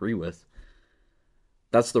can't agree with.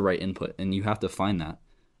 That's the right input, and you have to find that,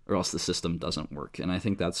 or else the system doesn't work. And I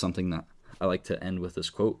think that's something that I like to end with this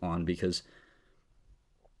quote on, because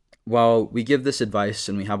while we give this advice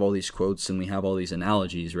and we have all these quotes and we have all these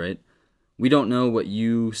analogies, right? We don't know what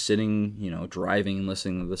you sitting, driving and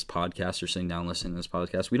listening to this podcast, or sitting down listening to this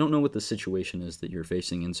podcast, we don't know what the situation is that you're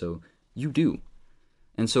facing, and so you do.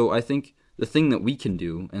 And so I think the thing that we can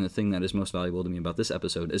do, and the thing that is most valuable to me about this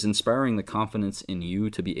episode, is inspiring the confidence in you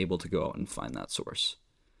to be able to go out and find that source.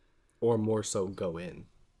 Or more so, go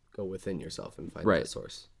within yourself and find that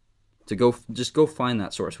source. To go find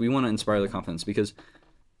that source. We want to inspire the confidence because,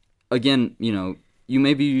 again, you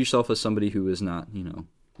may view yourself as somebody who is not,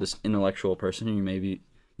 this intellectual person.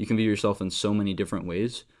 You can view yourself in so many different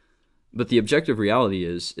ways, but the objective reality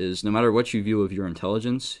is no matter what you view of your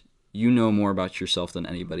intelligence, you know more about yourself than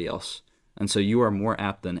anybody else. And so you are more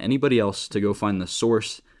apt than anybody else to go find the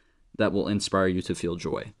source that will inspire you to feel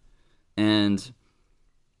joy. And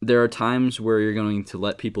there are times where you're going to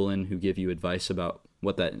let people in who give you advice about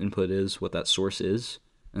what that input is, what that source is,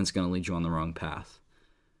 and it's going to lead you on the wrong path.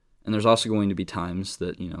 And there's also going to be times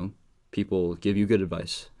that, people give you good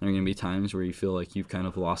advice. There are going to be times where you feel like you've kind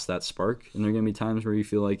of lost that spark, and there are going to be times where you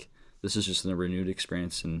feel like this is just a renewed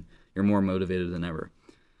experience and you're more motivated than ever.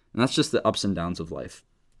 And that's just the ups and downs of life.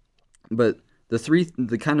 But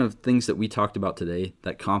the kind of things that we talked about today,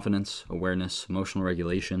 that confidence, awareness, emotional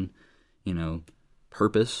regulation,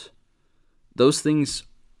 purpose, those things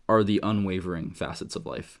are the unwavering facets of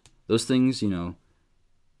life. Those things,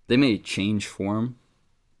 they may change form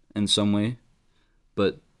in some way,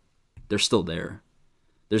 but they're still there.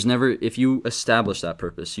 There's never, if you establish that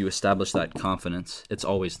purpose, you establish that confidence, it's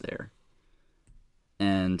always there.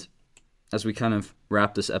 And as we kind of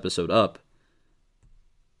wrap this episode up,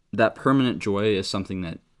 that permanent joy is something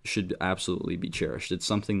that should absolutely be cherished. It's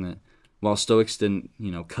something that, while Stoics didn't,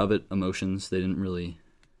 covet emotions, they didn't really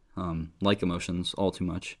like emotions all too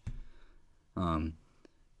much. And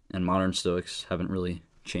modern Stoics haven't really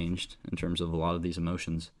changed in terms of a lot of these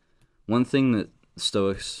emotions. One thing that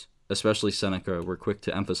Stoics, especially Seneca, were quick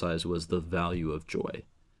to emphasize was the value of joy,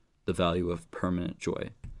 the value of permanent joy.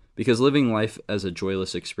 Because living life as a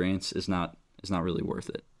joyless experience is not really worth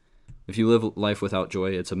it. If you live life without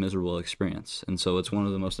joy, it's a miserable experience. And so it's one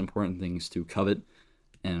of the most important things to covet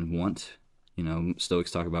and want.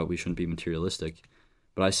 Stoics talk about we shouldn't be materialistic,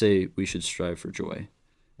 but I say we should strive for joy.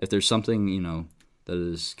 If there's something, that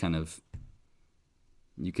is kind of,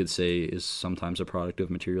 you could say is sometimes a product of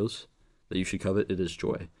materials that you should covet, it is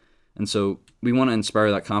joy. And so we want to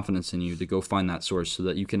inspire that confidence in you to go find that source so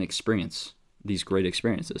that you can experience these great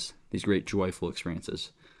experiences, these great joyful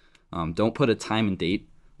experiences. Don't put a time and date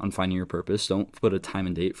on finding your purpose. Don't put a time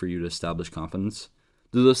and date for you to establish confidence.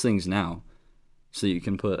 Do those things now so that you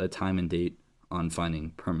can put a time and date on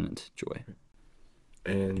finding permanent joy.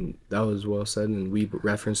 And that was well said, and we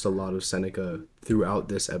referenced a lot of Seneca throughout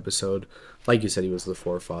this episode. Like you said, he was the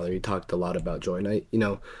forefather. He talked a lot about joy.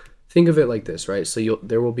 And think of it like this, right? So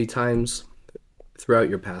there will be times throughout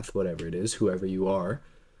your path, whatever it is, whoever you are,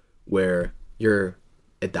 where you're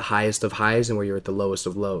at the highest of highs and where you're at the lowest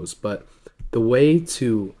of lows. But the way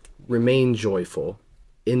to remain joyful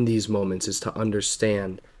in these moments is to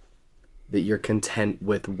understand that you're content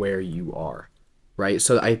with where you are. Right?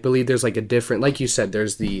 So I believe there's like a different, like you said,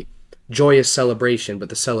 there's the joyous celebration, but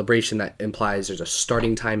the celebration that implies there's a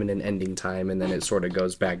starting time and an ending time, and then it sort of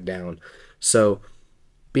goes back down. So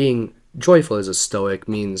being joyful as a Stoic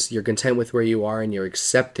means you're content with where you are and you're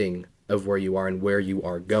accepting of where you are and where you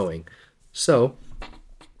are going. So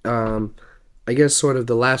I guess sort of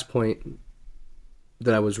the last point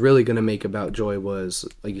that I was really going to make about joy was,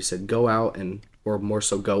 like you said, go out or more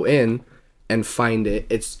so go in and find it.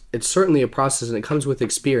 It's certainly a process, and it comes with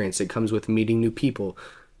experience. It comes with meeting new people.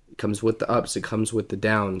 It comes with the ups. It comes with the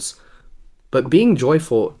downs. But being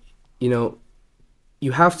joyful,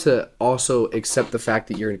 you have to also accept the fact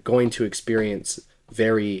that you're going to experience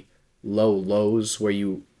very low lows where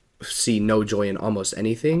you see no joy in almost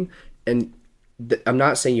anything. And I'm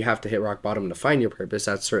not saying you have to hit rock bottom to find your purpose.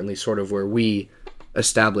 That's certainly sort of where we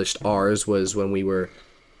established ours, was when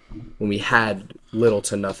we had little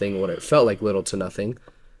to nothing, what it felt like little to nothing.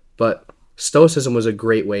 But Stoicism was a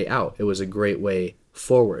great way out. It was a great way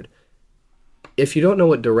forward. If you don't know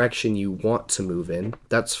what direction you want to move in,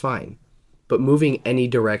 that's fine. But moving any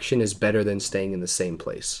direction is better than staying in the same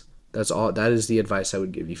place. That is the advice I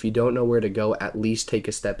would give you. If you don't know where to go, at least take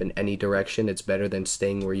a step in any direction. It's better than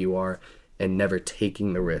staying where you are and never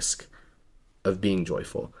taking the risk of being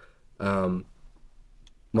joyful.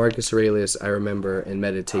 Marcus Aurelius, I remember in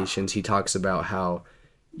Meditations, he talks about how,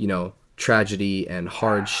 tragedy and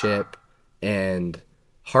hardship and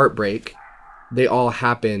heartbreak, they all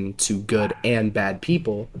happen to good and bad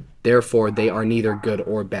people. Therefore, they are neither good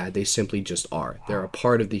or bad. They simply just are. They're a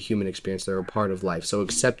part of the human experience. They're a part of life. So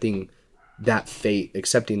accepting that fate,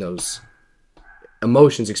 accepting those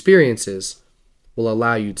emotions, experiences, will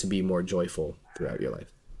allow you to be more joyful throughout your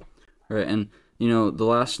life. Right, and the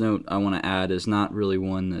last note I want to add is not really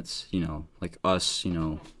one that's, like us,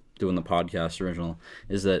 doing the podcast original,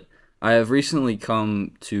 is that I have recently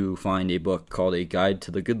come to find a book called A Guide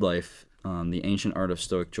to the Good Life, The Ancient Art of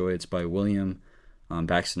Stoic Joy. It's by William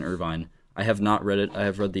Baxton Irvine. I have not read it. I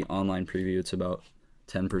have read the online preview. It's about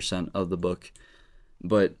 10% of the book.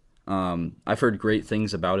 But I've heard great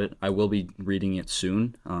things about it. I will be reading it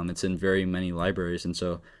soon. It's in very many libraries, and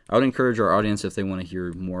so I would encourage our audience, if they want to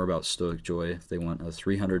hear more about Stoic Joy, if they want a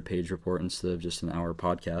 300-page report instead of just an hour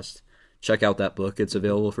podcast, check out that book. It's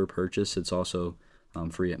available for purchase. It's also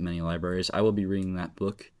free at many libraries. I will be reading that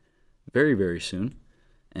book very, very soon,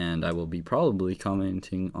 and I will be probably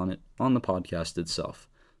commenting on it on the podcast itself.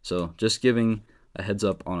 So just giving a heads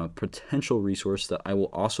up on a potential resource that I will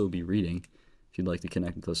also be reading. If you'd like to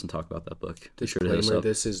connect with us and talk about that book, be sure to hit us up.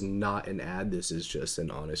 This is not an ad. This is just an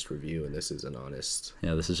honest review, and this is an honest...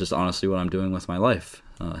 Yeah, this is just honestly what I'm doing with my life.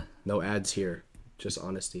 No ads here. Just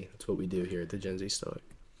honesty. That's what we do here at the Gen Z Stoic.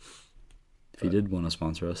 If you did want to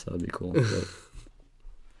sponsor us, that would be cool.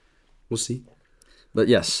 We'll see. But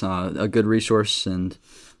yes, a good resource, and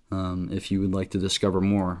if you would like to discover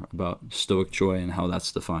more about Stoic Joy and how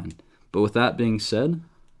that's defined. But with that being said,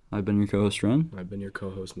 I've been your co-host, Ren. I've been your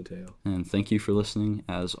co-host, Mateo. And thank you for listening,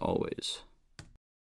 as always.